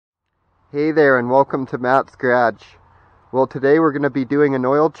Hey there, and welcome to Matt's Garage. Well, today we're going to be doing an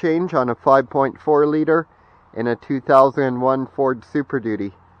oil change on a 5.4 liter in a 2001 Ford Super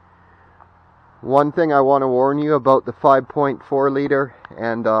Duty. One thing I want to warn you about the 5.4 liter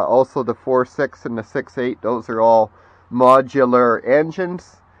and also the 4.6 and the 6.8, those are all modular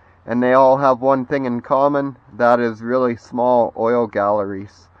engines, and they all have one thing in common, that is really small oil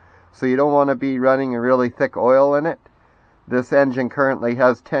galleries. So you don't want to be running a really thick oil in it. This engine currently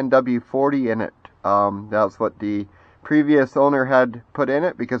has 10W40 in it. That's what the previous owner had put in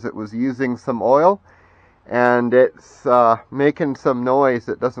it because it was using some oil, and it's making some noise.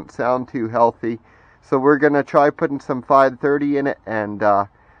 It doesn't sound too healthy. So we're going to try putting some 530 in it and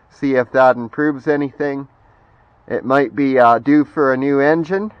see if that improves anything. It might be due for a new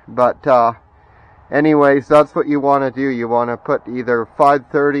engine, but anyways, that's what you want to do. You want to put either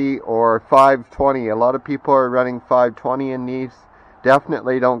 530 or 520. A lot of people are running 520 in these.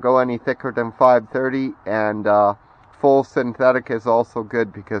 Definitely don't go any thicker than 530. And full synthetic is also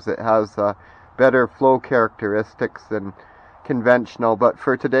good because it has better flow characteristics than conventional. But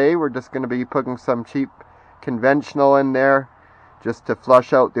for today, we're just going to be putting some cheap conventional in there just to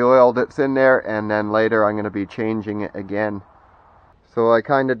flush out the oil that's in there. And then later I'm going to be changing it again. So I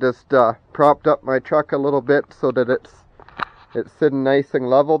kind of just propped up my truck a little bit so that it's sitting nice and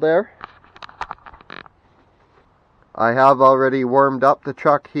level there. I have already warmed up the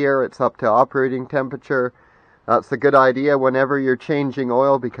truck here. It's up to operating temperature. That's a good idea whenever you're changing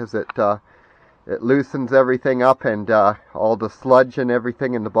oil because it loosens everything up, and all the sludge and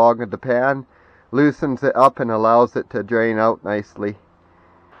everything in the bottom of the pan loosens it up and allows it to drain out nicely.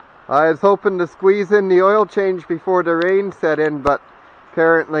 I was hoping to squeeze in the oil change before the rain set in, but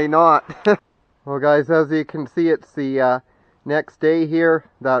apparently not. Well guys, as you can see, it's the next day here.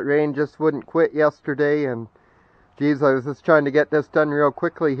 That rain just wouldn't quit yesterday, and geez, I was just trying to get this done real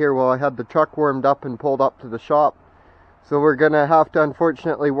quickly here while I had the truck warmed up and pulled up to the shop. So we're gonna have to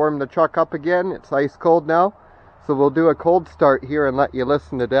unfortunately warm the truck up again. It's ice cold now, so we'll do a cold start here and let you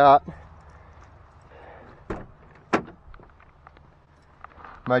listen to that.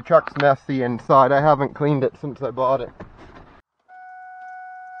 My truck's messy inside. I haven't cleaned it since I bought it.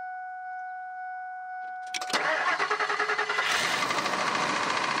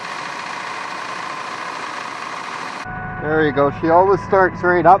 There you go. She always starts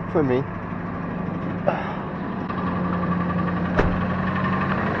right up for me.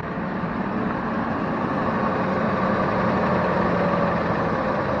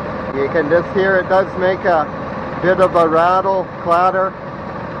 You can just hear it does make a bit of a rattle, clatter.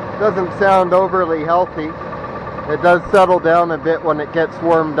 Doesn't sound overly healthy. It does settle down a bit when it gets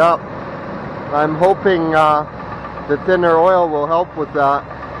warmed up. I'm hoping the thinner oil will help with that.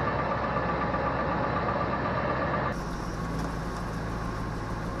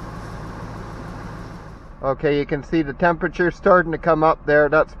 Okay, you can see the temperature starting to come up there.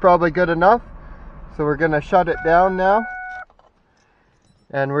 That's probably good enough. So we're going to shut it down now.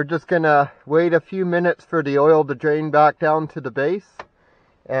 And we're just going to wait a few minutes for the oil to drain back down to the base.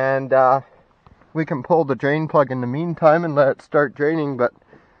 And we can pull the drain plug in the meantime and let it start draining. But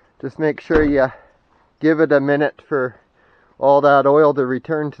just make sure you give it a minute for all that oil to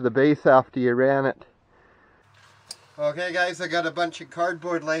return to the base after you ran it. Okay guys, I got a bunch of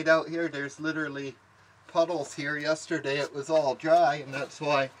cardboard laid out here. There's literally puddles here. Yesterday it was all dry, and that's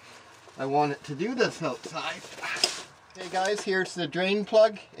why I wanted to do this outside. Okay guys, here's the drain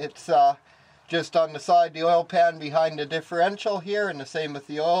plug. It's just on the side of the oil pan behind the differential here, and the same with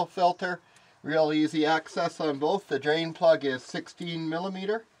the oil filter. Real easy access on both. The drain plug is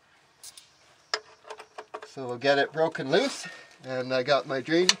 16mm. So we'll get it broken loose, and I got my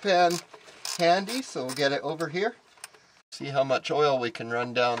drain pan handy, so we'll get it over here. See how much oil we can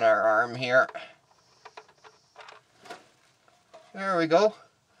run down our arm here. There we go.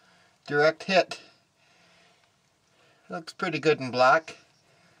 Direct hit. Looks pretty good in black.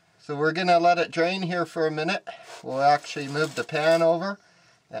 So we're going to let it drain here for a minute. We'll actually move the pan over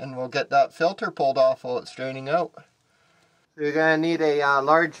and we'll get that filter pulled off while it's draining out. So you're going to need a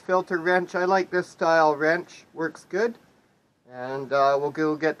large filter wrench. I like this style wrench. Works good. And we'll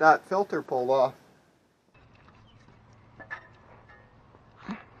go get that filter pulled off.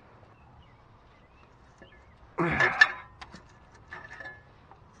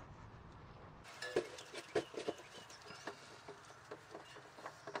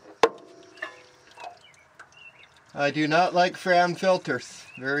 I do not like Fram filters.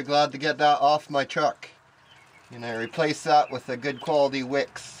 Very glad to get that off my truck. And I replace that with a good quality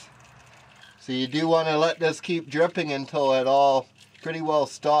wicks. So you do want to let this keep dripping until it all pretty well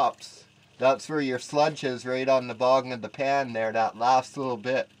stops. That's where your sludge is, right on the bottom of the pan there, that last little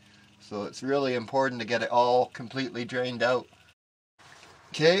bit. So it's really important to get it all completely drained out.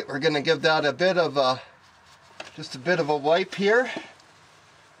 Okay, we're going to give that a bit of a, just a bit of a wipe here.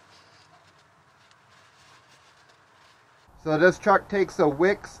 So this truck takes a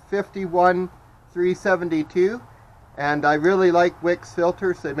Wix 51372, and I really like Wix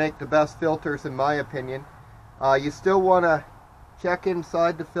filters. They make the best filters in my opinion. You still want to check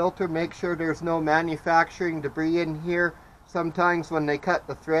inside the filter, make sure there's no manufacturing debris in here. Sometimes when they cut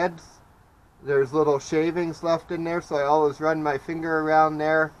the threads, there's little shavings left in there, so I always run my finger around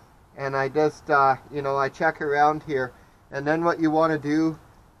there, and I just, you know, I check around here. And then what you want to do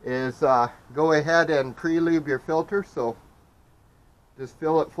is go ahead and pre-lube your filter, so just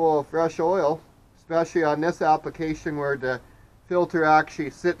fill it full of fresh oil, especially on this application where the filter actually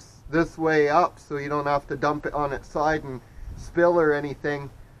sits this way up, so you don't have to dump it on its side and spill or anything,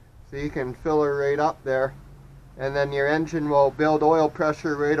 so you can fill her right up there. And then your engine will build oil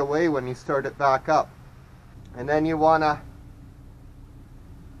pressure right away when you start it back up. And then you want to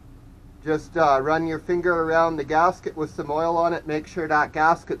just run your finger around the gasket with some oil on it. Make sure that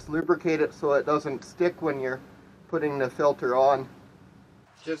gasket's lubricated so it doesn't stick when you're putting the filter on.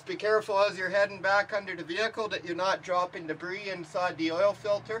 Just be careful as you're heading back under the vehicle that you're not dropping debris inside the oil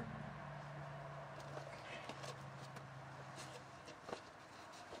filter.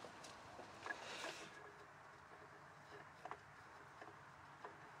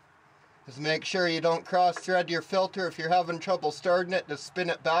 Just make sure you don't cross thread your filter. If you're having trouble starting it, just spin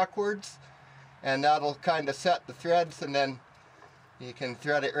it backwards, and that'll kind of set the threads, and then you can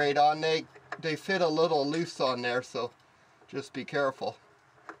thread it right on. They fit a little loose on there, so just be careful.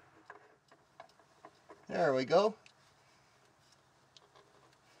 There we go.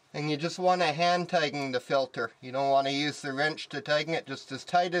 And you just want to hand tighten the filter. You don't want to use the wrench to tighten it, just as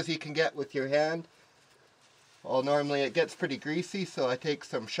tight as you can get with your hand. Well, normally it gets pretty greasy, so I take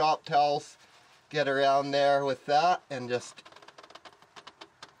some shop towels, get around there with that, and just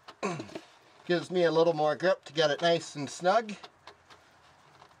gives me a little more grip to get it nice and snug.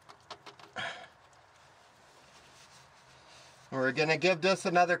 We're going to give this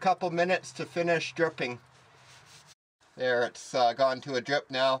another couple minutes to finish dripping. There, it's gone to a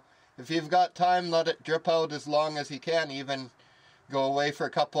drip now. If you've got time, let it drip out as long as you can. Even go away for a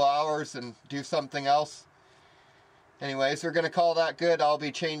couple hours and do something else. Anyways, we're going to call that good. I'll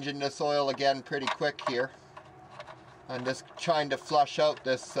be changing this oil again pretty quick here. I'm just trying to flush out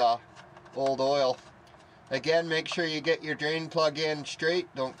this old oil. Again, make sure you get your drain plug in straight.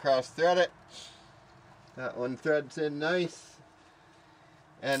 Don't cross thread it. That one threads in nice.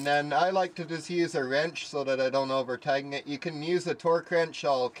 And then I like to just use a wrench so that I don't over tighten it. You can use a torque wrench.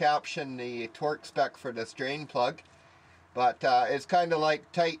 I'll caption the torque spec for this drain plug. But it's kind of like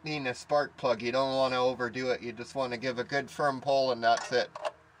tightening a spark plug. You don't want to overdo it. You just want to give a good firm pull, and that's it.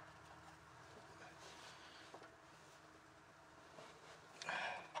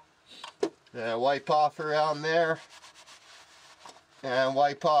 Wipe off around there. And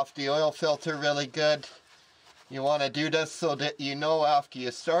wipe off the oil filter really good. You want to do this so that you know after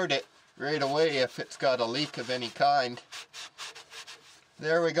you start it right away if it's got a leak of any kind.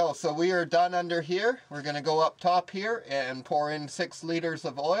 There we go. So we are done under here. We're going to go up top here and pour in 6 liters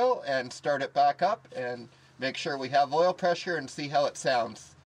of oil and start it back up and make sure we have oil pressure and see how it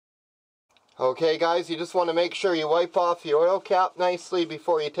sounds. Okay guys, you just want to make sure you wipe off your oil cap nicely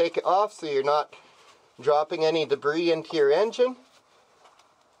before you take it off so you're not dropping any debris into your engine.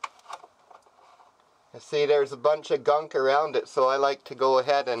 You see there's a bunch of gunk around it, so I like to go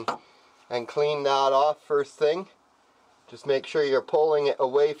ahead and clean that off first thing. Just make sure you're pulling it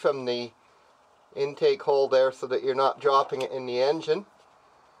away from the intake hole there so that you're not dropping it in the engine.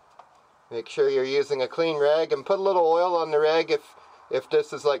 Make sure you're using a clean rag and put a little oil on the rag if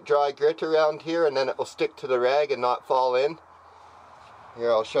this is like dry grit around here, and then it will stick to the rag and not fall in.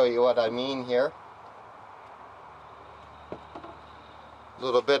 Here, I'll show you what I mean here. A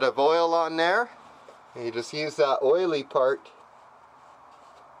little bit of oil on there. And you just use that oily part.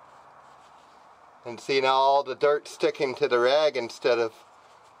 And see now all the dirt sticking to the rag instead of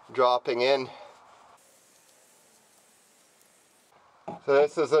dropping in. So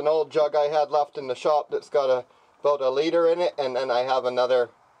this is an old jug I had left in the shop that's got about 1 liter in it, and then I have another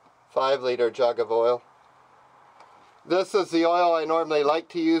 5 liter jug of oil. This is the oil I normally like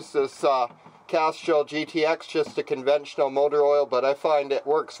to use, this Castrol GTX, just a conventional motor oil, but I find it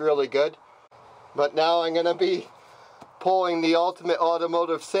works really good. But now I'm going to be pulling the Ultimate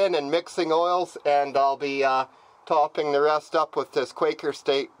Automotive Sin and mixing oils, and I'll be topping the rest up with this Quaker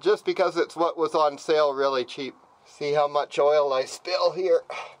State just because it's what was on sale really cheap. See how much oil I spill here.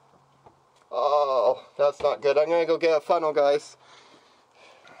 Oh, that's not good. I'm going to go get a funnel, guys.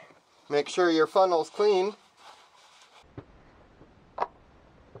 Make sure your funnel's clean.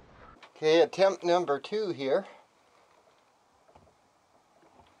 Okay, attempt number 2 here.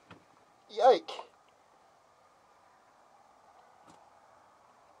 Yike!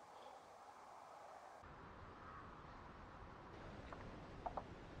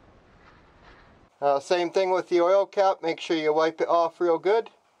 Same thing with the oil cap. Make sure you wipe it off real good.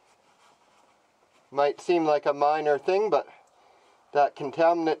 Might seem like a minor thing, but that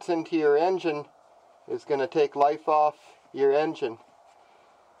contaminants into your engine is going to take life off your engine.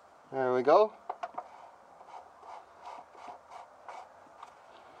 There we go.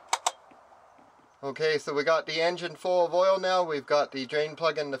 Okay, so we got the engine full of oil now. We've got the drain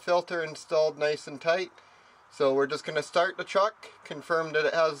plug and the filter installed nice and tight. So we're just going to start the truck, confirm that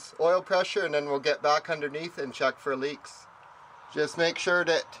it has oil pressure, and then we'll get back underneath and check for leaks. Just make sure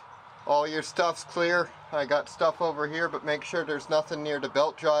that all your stuff's clear. I got stuff over here, but make sure there's nothing near the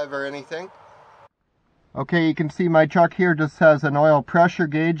belt drive or anything. Okay, you can see my truck here just has an oil pressure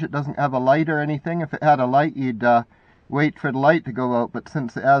gauge. It doesn't have a light or anything. If it had a light, you'd wait for the light to go out. But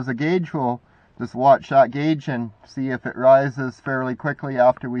since it has a gauge, we'll just watch that gauge and see if it rises fairly quickly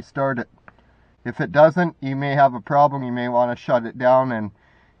after we start it. If it doesn't, you may have a problem. You may want to shut it down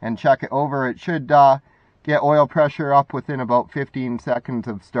and check it over. It should get oil pressure up within about 15 seconds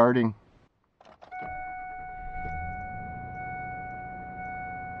of starting.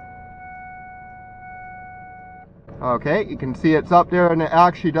 Okay, you can see it's up there, and it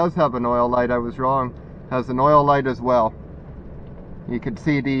actually does have an oil light. I was wrong. It has an oil light as well. You can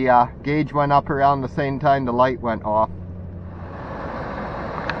see the gauge went up around the same time the light went off.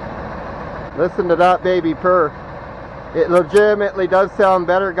 Listen to that baby purr. It legitimately does sound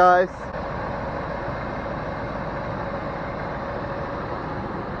better, guys.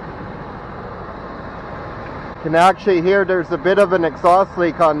 You can actually hear there's a bit of an exhaust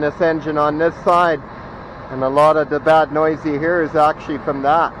leak on this engine on this side, and a lot of the bad noise you hear is actually from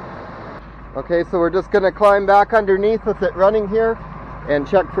that. Okay, so we're just going to climb back underneath with it running here and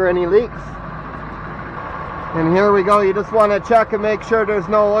check for any leaks. And here we go. You just want to check and make sure there's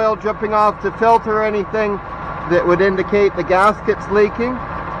no oil dripping off the filter or anything that would indicate the gasket's leaking.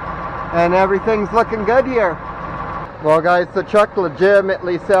 And everything's looking good here. Well guys, the truck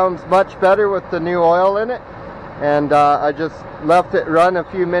legitimately sounds much better with the new oil in it. And I just left it run a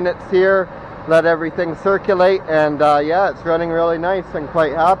few minutes here, let everything circulate, and yeah, it's running really nice. I'm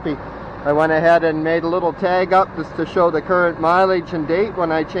quite happy. I went ahead and made a little tag up just to show the current mileage and date when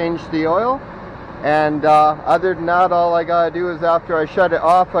I changed the oil. And other than that, all I gotta do is after I shut it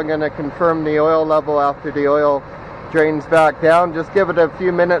off, I'm gonna confirm the oil level after the oil drains back down. Just give it a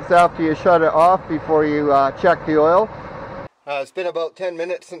few minutes after you shut it off before you check the oil. It's been about 10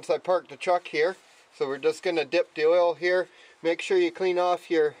 minutes since I parked the truck here, so we're just gonna dip the oil here. Make sure you clean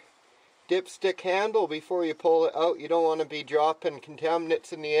off your dipstick handle before you pull it out. You don't want to be dropping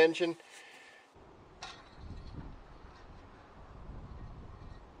contaminants in the engine.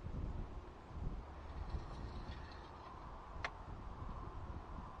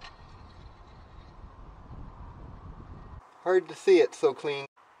 Hard to see it so clean,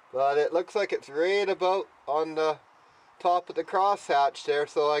 but it looks like it's right about on the top of the crosshatch there,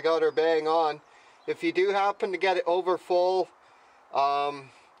 so I got her bang on. If you do happen to get it over full,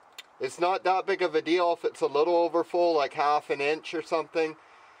 it's not that big of a deal if it's a little over full, like half an inch or something.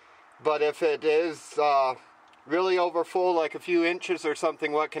 But if it is really over full, like a few inches or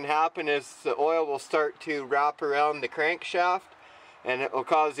something, what can happen is the oil will start to wrap around the crankshaft, and it will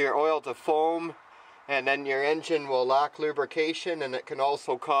cause your oil to foam, and then your engine will lack lubrication, and it can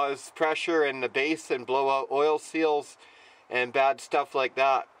also cause pressure in the base and blow out oil seals and bad stuff like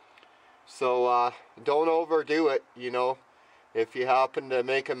that. So don't overdo it, you know. If you happen to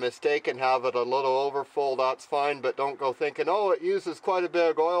make a mistake and have it a little overfull, that's fine, but don't go thinking, oh, it uses quite a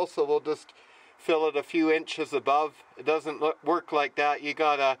bit of oil, so we'll just fill it a few inches above. It doesn't work like that. You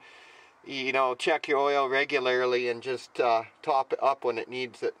gotta, you know, check your oil regularly and just top it up when it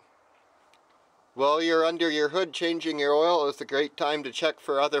needs it. While you're under your hood changing your oil, it's a great time to check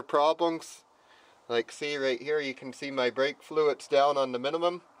for other problems. Like, see right here, you can see my brake fluid's down on the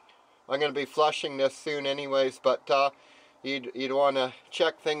minimum. I'm going to be flushing this soon anyways, but you'd want to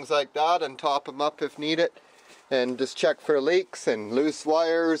check things like that and top them up if needed. And just check for leaks and loose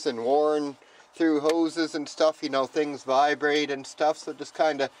wires and worn through hoses and stuff. You know, things vibrate and stuff, so just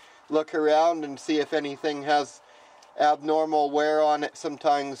kind of look around and see if anything has abnormal wear on it.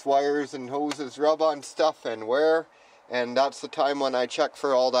 Sometimes wires and hoses rub on stuff and wear, and that's the time when I check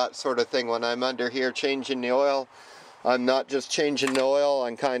for all that sort of thing. When I'm under here changing the oil, I'm not just changing the oil,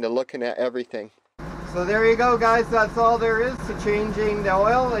 I'm kind of looking at everything. So there you go, guys. That's all there is to changing the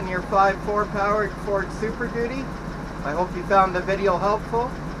oil in your 5.4 powered Ford Super Duty. I hope you found the video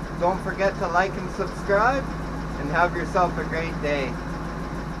helpful. Don't forget to like and subscribe, and have yourself a great day.